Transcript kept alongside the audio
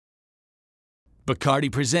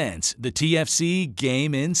Bacardi presents the TFC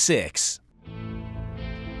Game in 6.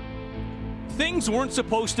 Things weren't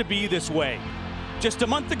supposed to be this way. Just a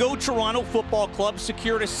month ago, Toronto Football Club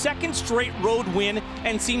secured a second straight road win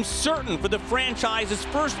and seems certain for the franchise's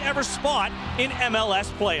first ever spot in MLS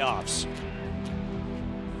playoffs.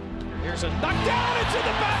 Here's a knockdown into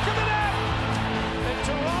the back of the net. And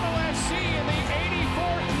Toronto FC in the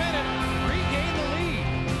 84th minute regained the lead.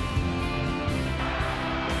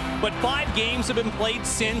 But 5 games have been played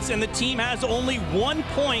since, and the team has only 1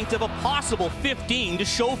 point of a possible 15 to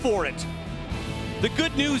show for it. The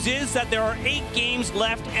good news is that there are 8 games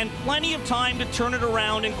left and plenty of time to turn it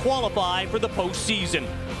around and qualify for the postseason.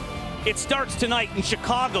 It starts tonight in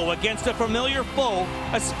Chicago against a familiar foe,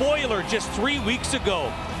 a spoiler just 3 weeks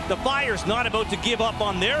ago. The Fire's not about to give up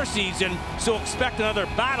on their season, so expect another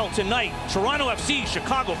battle tonight. Toronto FC,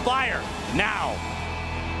 Chicago Fire, now.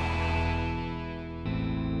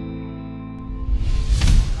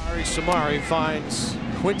 Samari finds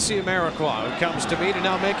Quincy Amarikwa, who comes to meet, and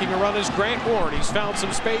now making a run is Grant Ward. He's found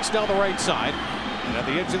some space down the right side. And at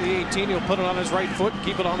the edge of the 18, he'll put it on his right foot,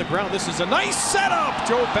 keep it on the ground. This is a nice setup.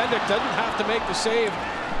 Joe Bendick doesn't have to make the save.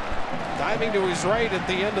 Diving to his right at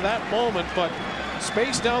the end of that moment, but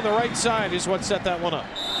space down the right side is what set that one up.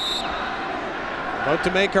 About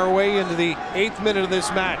to make our way into the 8th minute of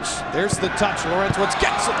this match. There's the touch. Lawrence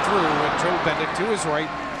gets it through, and Joe Bendick to his right,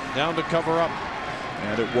 down to cover up.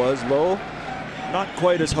 And it was low. Not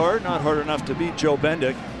quite as hard, not hard enough to beat Joe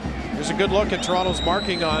Bendick. Here's a good look at Toronto's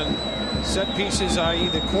marking on set pieces, i.e.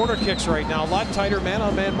 the corner kicks right now. A lot tighter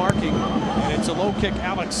man-on-man marking, and it's a low kick.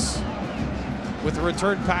 Alex with the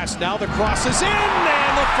return pass. Now the cross is in,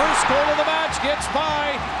 and the first goal of the match gets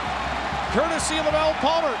by courtesy of Lavelle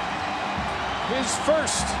Palmer. His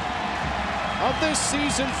first of this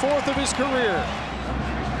season, 4th of his career.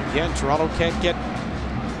 Again, Toronto can't get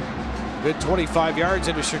good 25 yards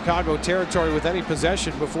into Chicago territory with any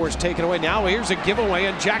possession before it's taken away. Now here's a giveaway,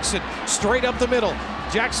 and Jackson straight up the middle.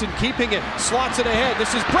 Jackson keeping it, slots it ahead.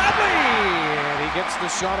 This is Bradley, and he gets the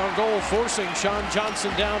shot on goal, forcing Sean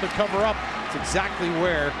Johnson down to cover up. It's exactly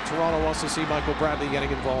where Toronto wants to see Michael Bradley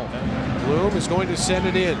getting involved. Bloom is going to send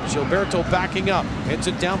it in. Gilberto backing up, heads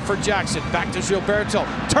it down for Jackson. Back to Gilberto,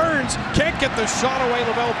 turns, can't get the shot away.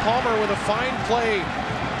 Lavelle Palmer with a fine play.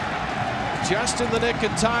 Just in the nick of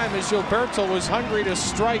time as Gilberto was hungry to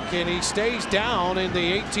strike, and he stays down in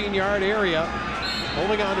the 18-yard area,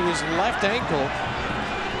 holding on to his left ankle.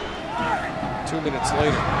 2 minutes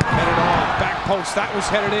later, headed on, back post, that was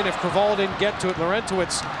headed in if Creval didn't get to it.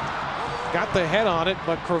 Laurentowicz got the head on it,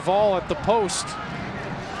 but Creval at the post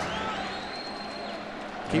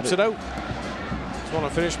keeps it out. Just want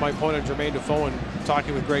to finish my point on Jermaine Defoe and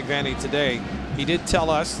talking with Greg Vanney today. He did tell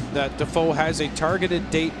us that Defoe has a targeted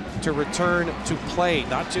date to return to play,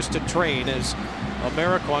 not just to train, as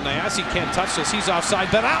Amarikwa. Nayasi can't touch this, he's offside,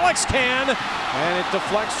 but Alex can, and it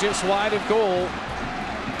deflects just wide of goal.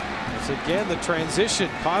 It's again the transition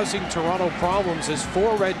causing Toronto problems as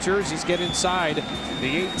 4 red jerseys get inside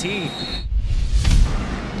the 18.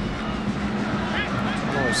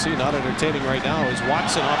 See, not entertaining right now is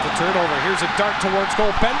Watson off the turnover. Here's a dart towards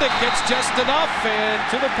goal. Bendick gets just enough, and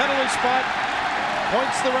to the penalty spot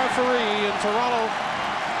points the referee, and Toronto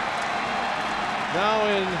now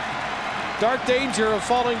in dark danger of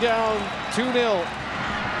falling down 2-0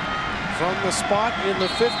 from the spot in the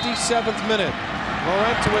 57th minute.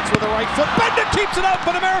 Laurentowicz with the right foot. Bendick keeps it up,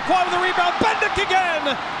 but Amarikwa with the rebound. Bendick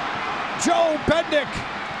again! Joe Bendick.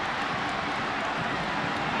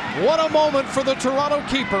 What a moment for the Toronto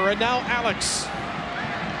keeper, and now Alex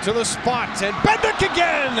to the spot, and Bendick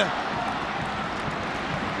again!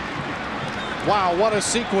 Wow, what a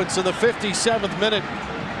sequence in the 57th minute.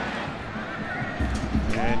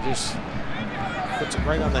 And just puts it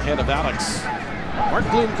right on the head of Alex. Mark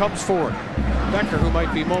Bloom comes forward. Becker, who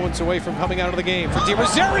might be moments away from coming out of the game, for Di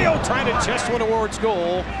Rosario, trying to chest one towards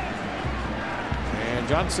goal. And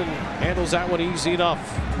Johnson handles that one easy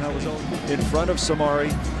enough. That was in front of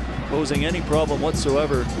Samari, posing any problem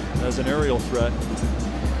whatsoever as an aerial threat.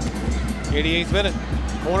 88th minute,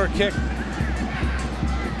 corner kick.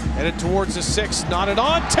 Headed towards the 6, knotted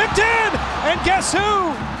on, tipped in, and guess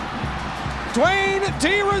who? Dwayne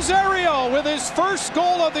Di Rosario with his first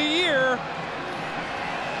goal of the year,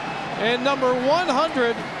 and number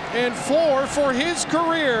 104 for his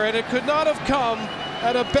career, and it could not have come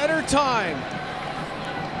at a better time.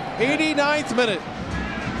 89th minute.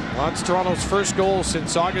 That's Toronto's first goal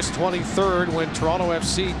since August 23rd, when Toronto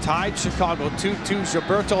FC tied Chicago 2-2.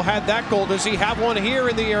 Gilberto had that goal. Does he have one here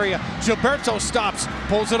in the area? Gilberto stops,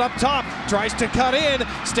 pulls it up top, tries to cut in,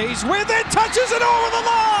 stays with it, touches it over the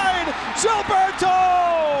line! Gilberto!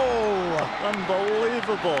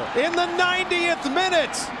 Unbelievable. In the 90th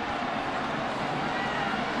minute.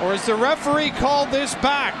 Or has the referee called this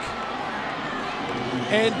back?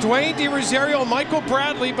 And Dwayne DeRosario, Michael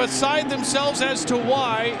Bradley beside themselves as to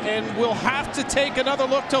why, and we'll have to take another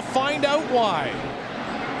look to find out why.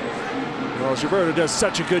 Well, Gilberto does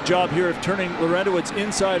such a good job here of turning Laurentowicz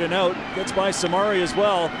inside and out. Gets by Samari as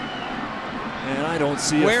well. And I don't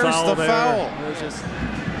see a foul there. Where's the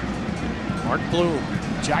foul? Mark Bloom,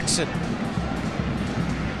 Jackson.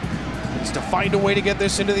 Needs to find a way to get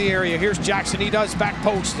this into the area. Here's Jackson, he does, back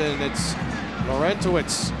post, and it's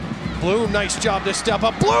Laurentowicz. Bloom, nice job to step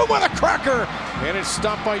up. Bloom with a cracker! And it's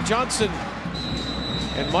stopped by Johnson.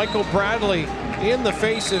 And Michael Bradley in the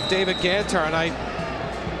face of David Gantar. And I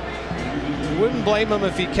wouldn't blame him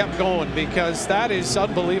if he kept going, because that is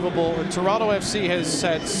unbelievable. And Toronto FC has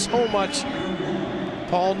had so much,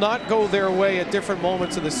 Paul, not go their way at different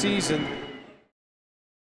moments of the season.